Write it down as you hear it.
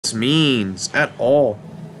this means at all.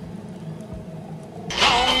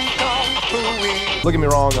 Look at me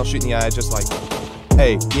wrong, I'll shoot in the eye just like,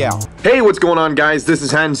 hey, yeah. Hey, what's going on, guys? This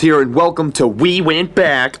is Hans here, and welcome to We Went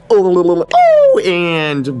Back. Oh,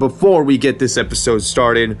 and before we get this episode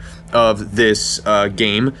started of this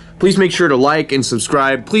game, please make sure to like and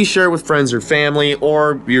subscribe. Please share it with friends or family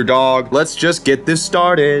or your dog. Let's just get this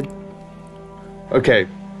started. Okay.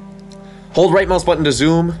 Hold right mouse button to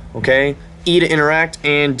zoom, okay? E to interact,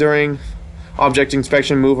 and during object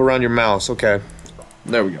inspection, move around your mouse. Okay.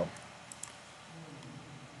 There we go.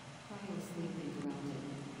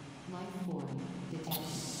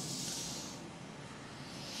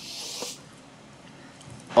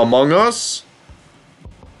 Among Us?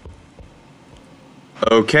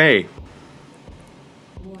 Okay.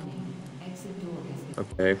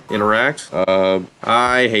 Okay, interact.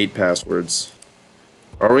 I hate passwords.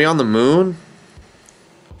 Are we on the moon?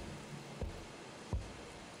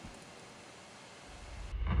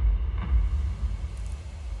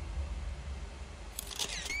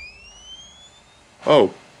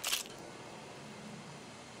 Oh.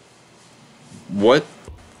 What?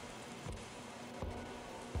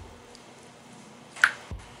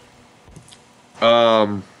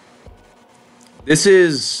 This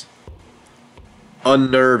is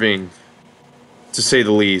unnerving, to say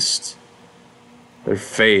the least. Their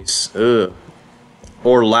face, ugh.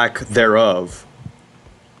 Or lack thereof.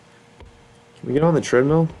 Can we get on the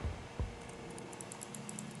treadmill?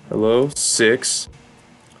 Hello? 6.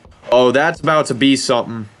 Oh, that's about to be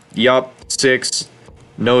something. Yup, 6.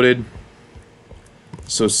 Noted.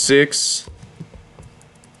 So 6.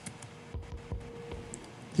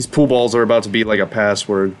 These pool balls are about to be like a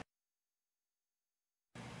password.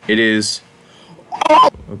 It is.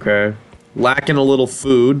 Okay. Lacking a little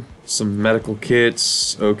food. Some medical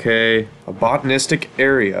kits. Okay. A botanistic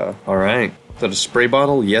area. Alright. Is that a spray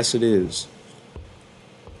bottle? Yes, it is.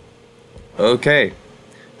 Okay.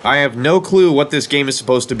 I have no clue what this game is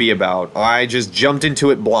supposed to be about. I just jumped into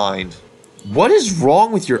it blind. What is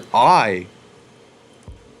wrong with your eye?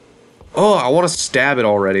 Oh, I want to stab it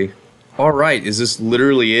already. Alright, is this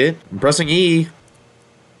literally it? I'm pressing E.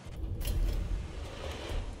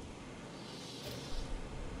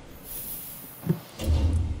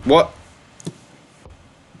 What?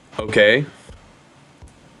 Okay.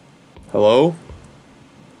 Hello?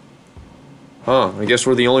 Huh, I guess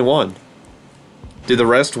we're the only one. Did the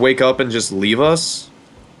rest wake up and just leave us?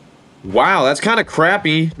 Wow, that's kind of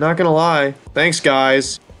crappy, not gonna lie. Thanks,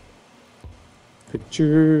 guys.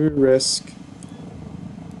 Picturesque.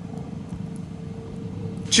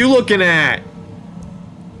 What you looking at?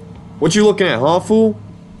 What you looking at, huh, fool?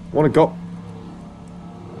 Wanna go?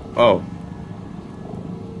 Oh.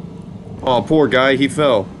 Oh, poor guy, he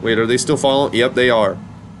fell. Wait, are they still following? Yep, they are.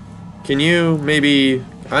 Can you maybe...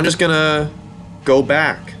 I'm just gonna go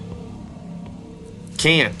back.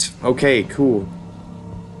 Can't. Okay, cool.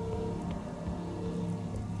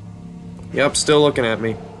 Yep, still looking at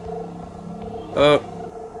me.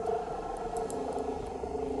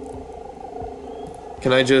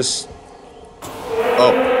 Can I just...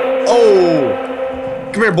 Oh.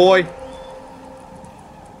 Oh! Come here, boy!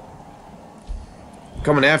 I'm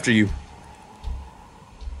coming after you.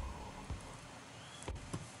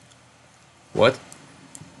 What?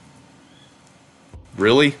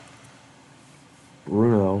 Really?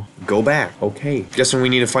 Bruno, go back. Okay. Guessing we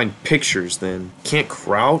need to find pictures then. Can't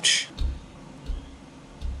crouch?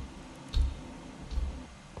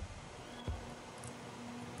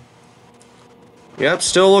 Yep,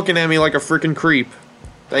 still looking at me like a freaking creep.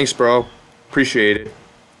 Thanks, bro. Appreciate it.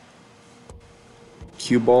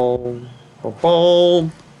 Cue ball.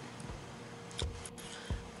 Ball.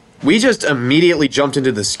 We just immediately jumped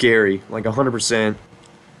into the scary, like 100%.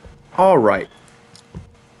 Alright.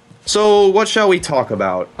 So, what shall we talk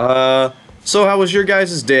about? So how was your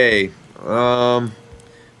guys' day?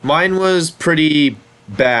 Mine was pretty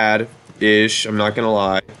bad-ish, I'm not gonna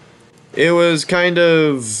lie. It was kind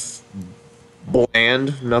of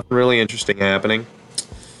bland, nothing really interesting happening.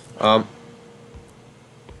 Uh-oh.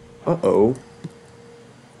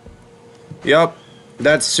 Yup,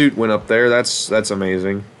 that suit went up there, that's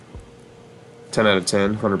amazing. 10 out of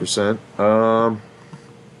 10, 100%. A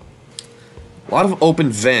lot of open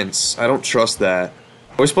vents. I don't trust that.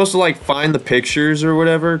 Are we supposed to, like, find the pictures or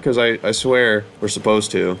whatever? Because I swear we're supposed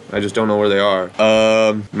to. I just don't know where they are.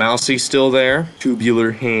 Mousie's still there.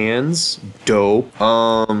 Tubular hands. Dope.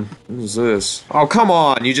 What is this? Oh, come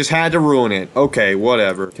on. You just had to ruin it. Okay,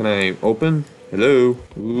 whatever. Can I open? Hello?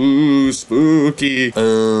 Ooh, spooky.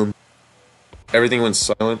 Everything went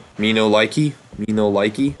silent. Me no likey. Me no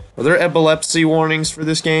likey. Are there epilepsy warnings for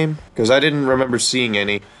this game? Because I didn't remember seeing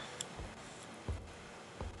any.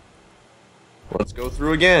 Let's go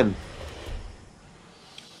through again.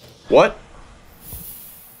 What?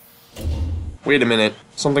 Wait a minute.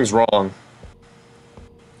 Something's wrong.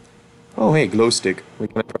 Oh, hey, glow stick.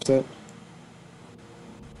 Wait, can I press that?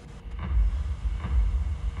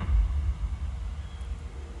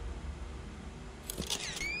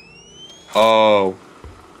 Oh.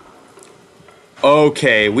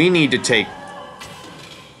 Okay, we need to take...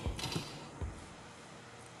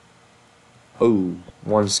 Oh,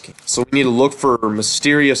 one scan. So we need to look for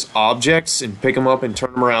mysterious objects and pick them up and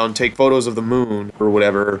turn them around, take photos of the moon or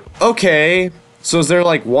whatever. Okay. So is there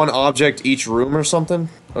like one object each room or something?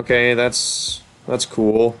 Okay, that's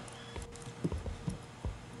cool.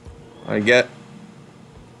 I get...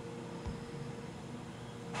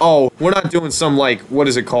 Oh, we're not doing some like, what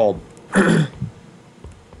is it called?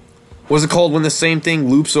 What's it called when the same thing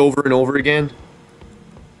loops over and over again?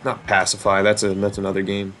 Not pacify, that's another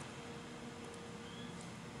game.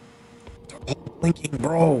 They're all blinking,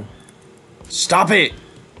 bro. Stop it!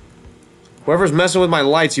 Whoever's messing with my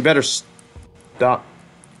lights, you better stop.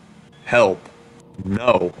 Help.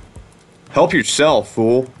 No. Help yourself,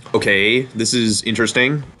 fool. Okay, this is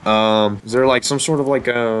interesting. Is there like some sort of like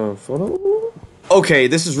a photo? Okay,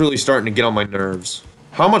 this is really starting to get on my nerves.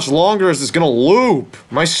 How much longer is this gonna loop?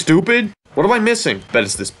 Am I stupid? What am I missing? Bet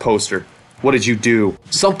it's this poster. What did you do?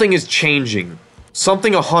 Something is changing.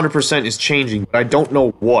 Something 100% is changing, but I don't know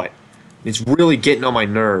what. It's really getting on my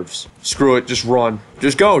nerves. Screw it, just run.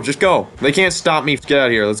 Just go, just go. They can't stop me. Get out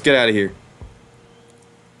of here, let's get out of here.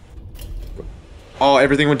 Oh,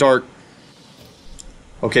 everything went dark.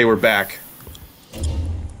 Okay, we're back.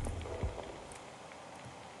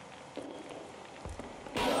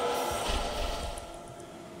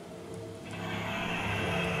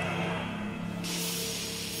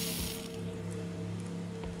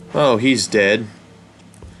 Oh, he's dead.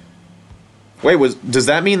 Wait, does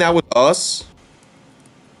that mean that was us?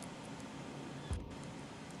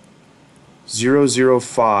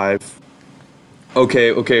 005.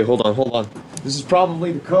 Okay, hold on. This is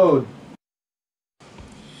probably the code.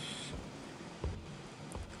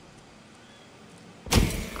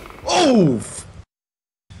 Oh!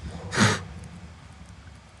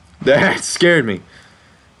 That scared me.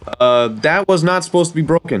 That was not supposed to be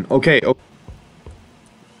broken. Okay.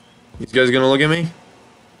 These guys gonna look at me?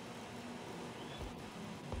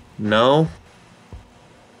 No?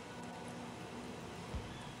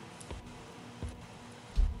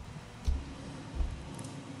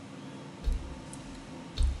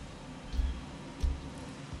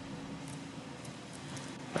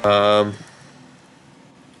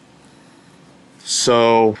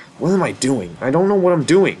 So, what am I doing? I don't know what I'm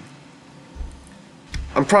doing.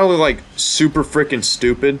 I'm probably like super freaking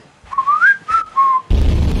stupid.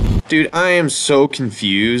 Dude, I am so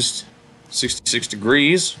confused. 66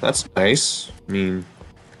 degrees, that's nice. I mean,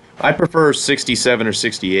 I prefer 67 or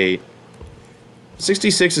 68.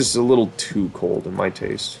 66 is a little too cold in my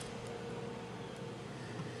taste.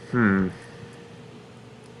 Some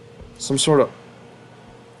sort of...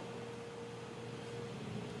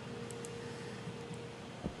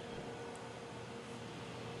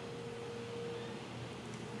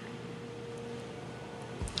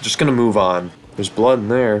 Just gonna move on. There's blood in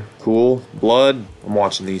there. Cool. Blood. I'm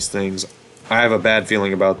watching these things. I have a bad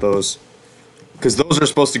feeling about those. Because those are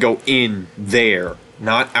supposed to go in there,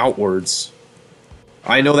 not outwards.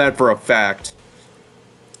 I know that for a fact.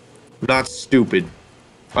 I'm not stupid.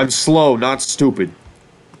 I'm slow, not stupid.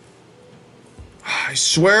 I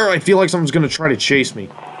swear I feel like someone's gonna try to chase me.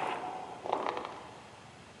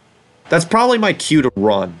 That's probably my cue to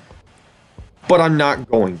run. But I'm not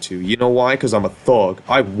going to. You know why? Because I'm a thug.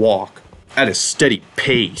 I walk at a steady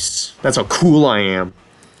pace. That's how cool I am.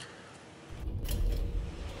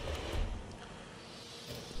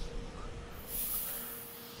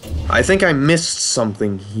 I think I missed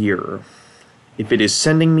something here. If it is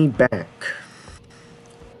sending me back,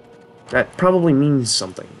 that probably means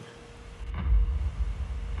something.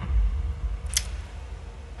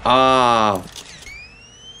 Ah.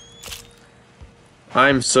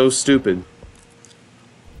 I'm so stupid.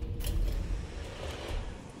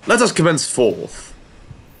 Let us commence forth.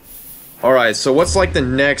 Alright, so what's like the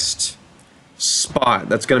next spot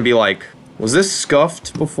that's gonna be like... Was this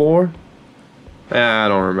scuffed before? I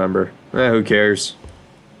don't remember. Who cares?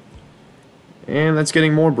 And that's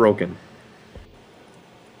getting more broken.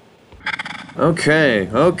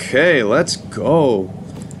 Okay, let's go.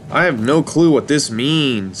 I have no clue what this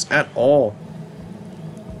means at all.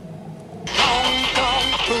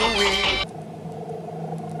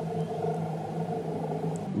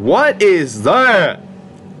 What is that?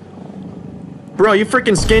 Bro, you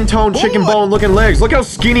freaking skin tone, chicken bone looking legs. Look how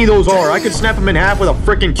skinny those are. I could snap them in half with a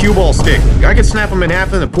freaking cue ball stick. I could snap them in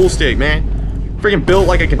half with a pool stick, man. Freaking built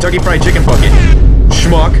like a Kentucky Fried Chicken bucket.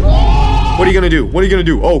 Schmuck. What are you gonna do? What are you gonna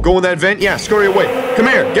do? Oh, go in that vent? Yeah, scurry away. Come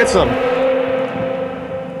here, get some.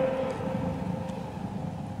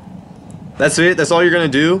 That's it? That's all you're gonna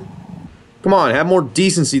do? Come on, have more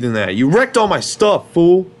decency than that. You wrecked all my stuff,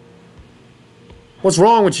 fool. What's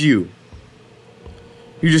wrong with you?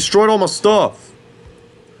 You destroyed all my stuff.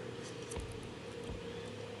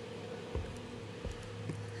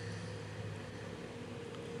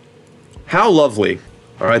 How lovely.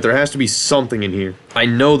 Alright, there has to be something in here. I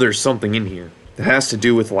know there's something in here. That has to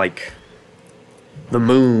do with, like, the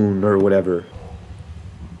moon or whatever.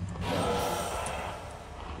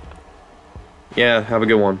 Yeah, have a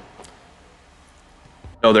good one.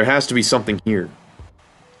 No, there has to be something here.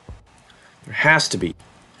 There has to be.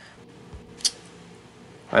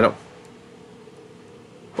 I don't...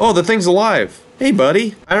 Oh, the thing's alive. Hey,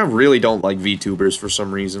 buddy. I really don't like VTubers for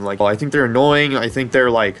some reason. Like, I think they're annoying. I think they're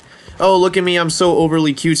like, oh, look at me, I'm so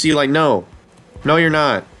overly cutesy. Like, no. No, you're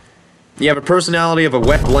not. You have a personality of a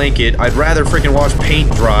wet blanket. I'd rather freaking watch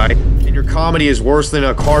paint dry. And your comedy is worse than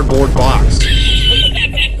a cardboard box.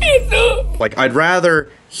 Like, I'd rather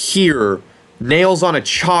hear nails on a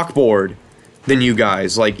chalkboard than you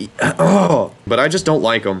guys. Like, oh. But I just don't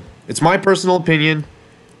like them. It's my personal opinion.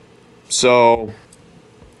 So,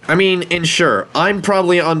 I mean, and sure, I'm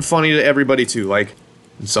probably unfunny to everybody too. Like,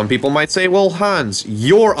 some people might say, well, Hans,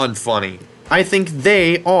 you're unfunny. I think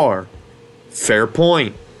they are. Fair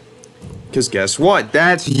point. Because guess what?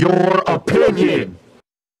 That's your opinion.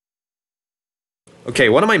 Okay,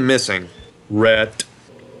 what am I missing? Ret.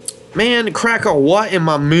 Man, Cracker, what am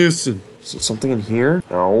I missing? Is it something in here?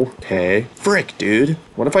 No. Okay. Frick, dude.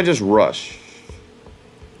 What if I just rush?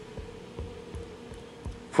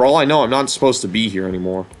 For all I know, I'm not supposed to be here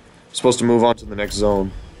anymore. I'm supposed to move on to the next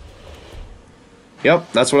zone.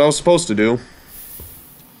 Yep, that's what I was supposed to do.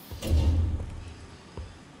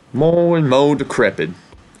 More and more decrepit.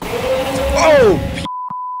 Oh!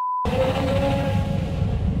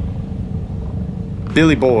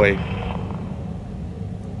 Billy boy.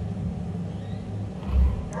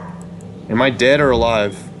 Am I dead or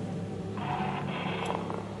alive?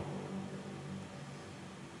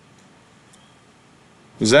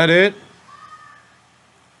 Is that it?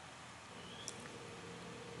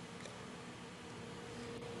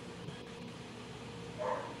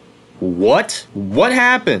 What? What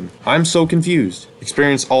happened? I'm so confused.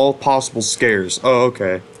 Experience all possible scares. Oh,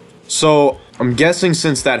 okay. So, I'm guessing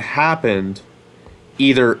since that happened,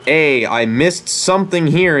 either A, I missed something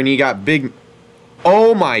here and he got big...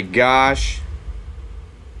 Oh my gosh.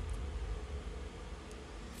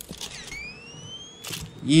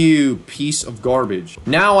 You piece of garbage.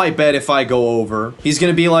 Now I bet if I go over, he's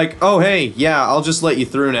gonna be like, oh hey, yeah, I'll just let you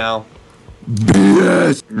through now.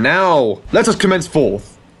 Yes. Now, let us commence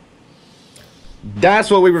forth.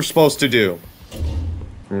 That's what we were supposed to do.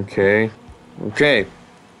 Okay. Okay.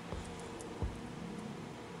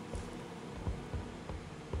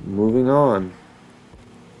 Moving on.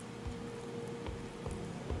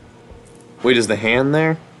 Wait, is the hand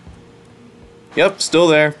there? Yep, still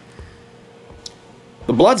there.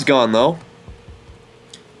 The blood's gone, though.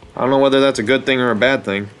 I don't know whether that's a good thing or a bad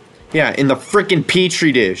thing. Yeah, in the frickin'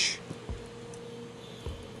 petri dish.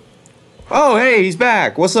 Oh, hey, he's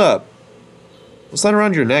back. What's up? What's that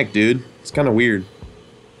around your neck, dude? It's kind of weird.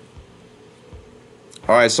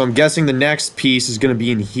 Alright, so I'm guessing the next piece is going to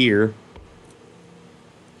be in here.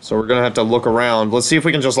 So we're going to have to look around. Let's see if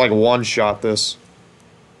we can just, like, one-shot this.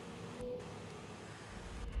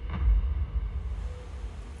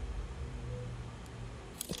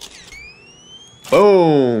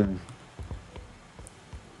 Boom!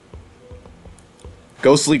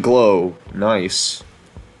 Ghostly glow. Nice.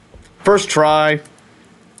 First try.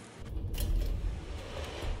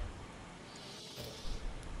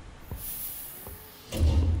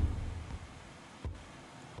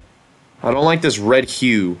 I don't like this red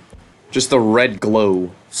hue. Just the red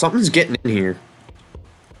glow. Something's getting in here.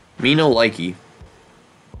 Me no likey.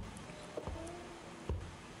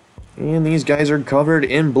 And these guys are covered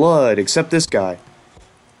in blood, except this guy.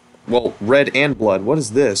 Well, red and blood. What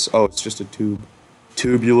is this? Oh, it's just a tube.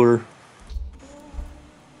 Tubular.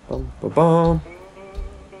 Bum, bum, bum.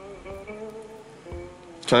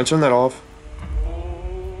 Can I turn that off?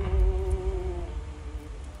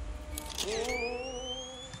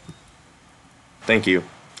 Thank you.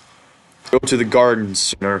 Go to the garden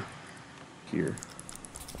center. Here.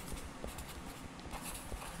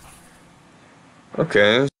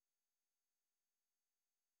 Okay.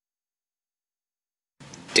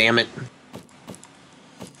 Damn it.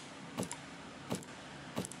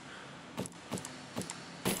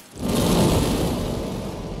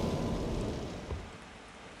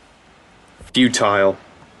 Futile.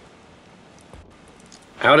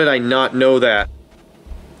 How did I not know that?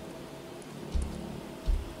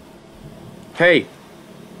 Hey!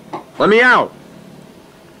 Let me out!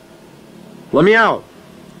 Let me out!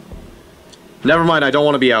 Never mind, I don't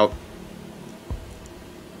want to be out.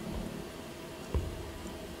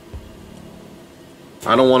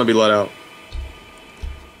 I don't want to be let out.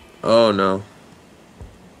 Oh no.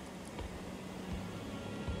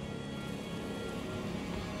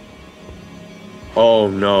 Oh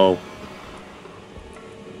no.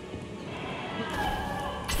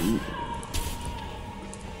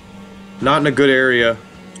 Not in a good area.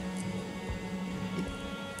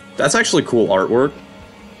 That's actually cool artwork.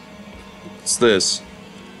 What's this?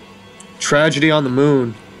 Tragedy on the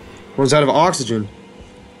moon. Runs out of oxygen.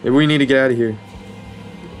 Maybe we need to get out of here.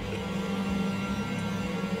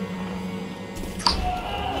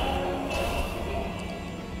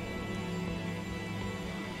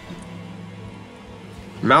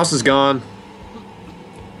 Mouse is gone.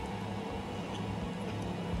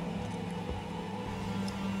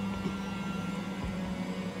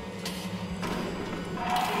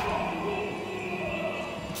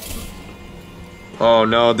 Oh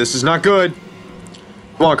no, this is not good.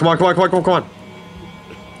 Come on, come on, come on, come on, come on, come on.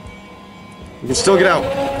 You can still get out.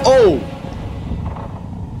 Oh!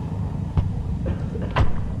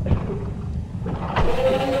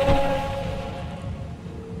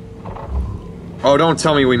 Oh, don't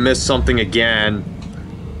tell me we missed something again.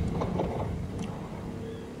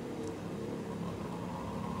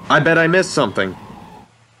 I bet I missed something.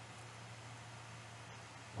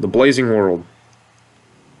 The Blazing World.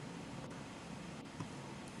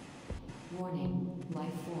 Warning, life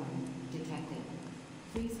form detected.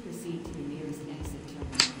 Please proceed to the nearest exit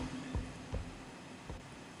terminal.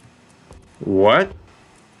 What?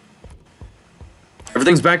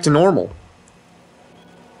 Everything's back to normal.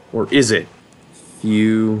 Or is it?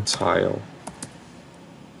 Futile.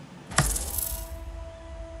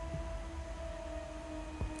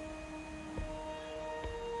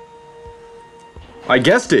 I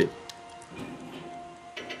guessed it.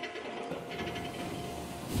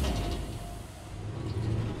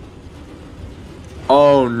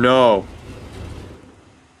 Oh no.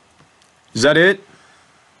 Is that it?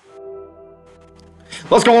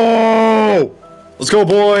 Let's go! Let's go,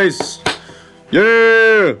 boys!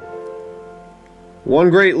 Yeah!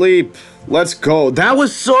 One great leap. Let's go. That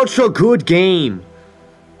was such a good game.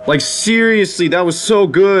 Like, seriously, that was so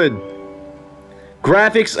good.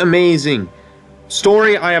 Graphics, amazing.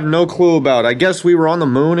 Story, I have no clue about. I guess we were on the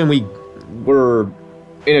moon and we were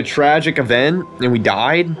in a tragic event and we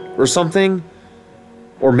died or something.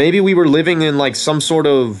 Or maybe we were living in, like, some sort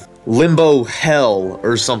of limbo hell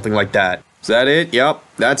or something like that. Is that it? Yep,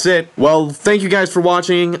 that's it. Well, thank you guys for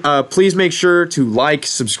watching. Please make sure to like,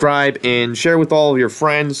 subscribe, and share with all of your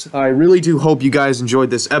friends. I really do hope you guys enjoyed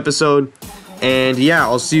this episode. And yeah,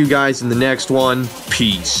 I'll see you guys in the next one.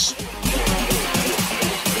 Peace.